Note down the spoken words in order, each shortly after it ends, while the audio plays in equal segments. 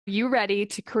You ready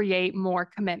to create more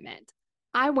commitment?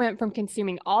 I went from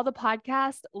consuming all the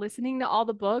podcasts, listening to all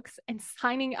the books, and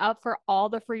signing up for all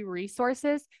the free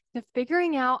resources to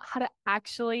figuring out how to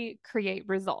actually create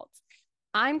results.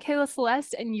 I'm Kayla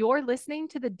Celeste, and you're listening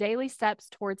to the Daily Steps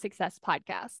Toward Success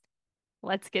podcast.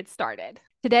 Let's get started.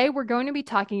 Today, we're going to be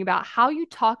talking about how you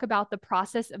talk about the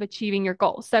process of achieving your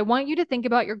goals. So, I want you to think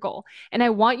about your goal and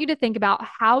I want you to think about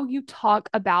how you talk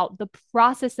about the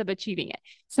process of achieving it.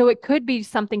 So, it could be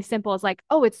something simple as like,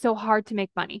 oh, it's so hard to make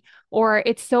money, or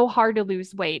it's so hard to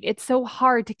lose weight. It's so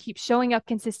hard to keep showing up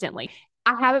consistently.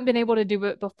 I haven't been able to do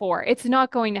it before. It's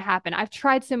not going to happen. I've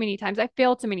tried so many times. I've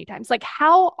failed so many times. Like,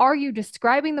 how are you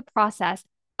describing the process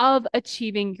of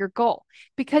achieving your goal?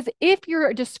 Because if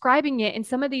you're describing it in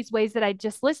some of these ways that I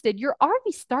just listed, you're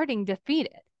already starting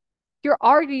defeated. You're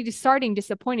already starting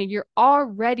disappointed. You're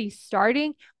already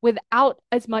starting without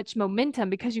as much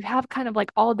momentum because you have kind of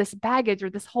like all this baggage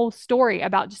or this whole story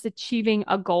about just achieving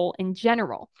a goal in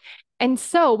general. And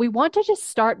so we want to just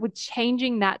start with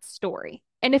changing that story.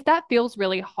 And if that feels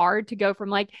really hard to go from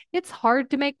like, it's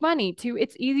hard to make money to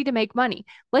it's easy to make money,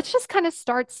 let's just kind of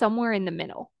start somewhere in the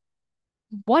middle.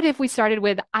 What if we started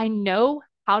with, I know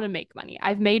how to make money.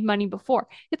 I've made money before.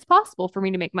 It's possible for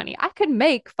me to make money. I could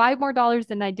make $5 more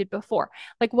than I did before.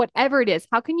 Like whatever it is,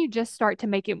 how can you just start to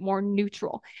make it more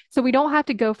neutral? So we don't have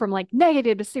to go from like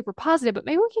negative to super positive, but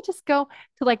maybe we could just go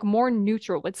to like more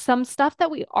neutral with some stuff that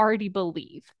we already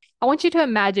believe. I want you to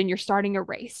imagine you're starting a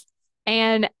race.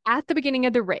 And at the beginning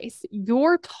of the race,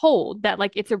 you're told that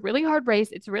like it's a really hard race,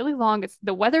 it's really long, it's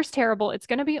the weather's terrible, it's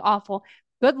going to be awful.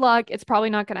 Good luck, it's probably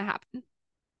not going to happen,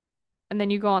 and then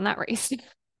you go on that race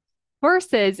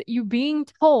versus you being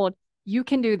told you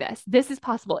can do this. This is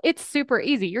possible. It's super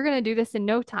easy. You're going to do this in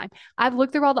no time. I've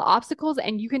looked through all the obstacles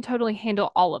and you can totally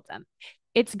handle all of them.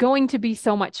 It's going to be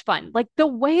so much fun. Like the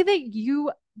way that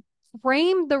you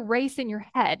frame the race in your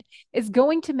head is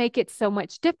going to make it so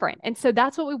much different. And so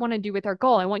that's what we want to do with our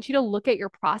goal. I want you to look at your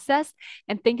process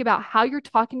and think about how you're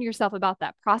talking to yourself about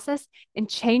that process and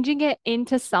changing it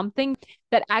into something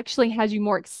that actually has you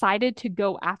more excited to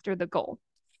go after the goal.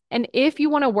 And if you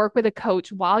want to work with a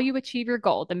coach while you achieve your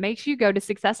goal, then make sure you go to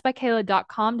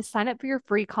successbykayla.com to sign up for your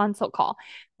free consult call.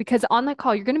 Because on that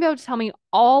call, you're going to be able to tell me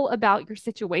all about your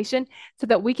situation so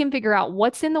that we can figure out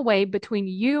what's in the way between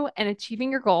you and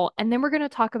achieving your goal. And then we're going to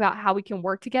talk about how we can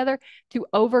work together to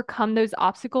overcome those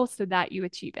obstacles so that you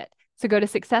achieve it. So go to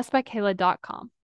successbykayla.com.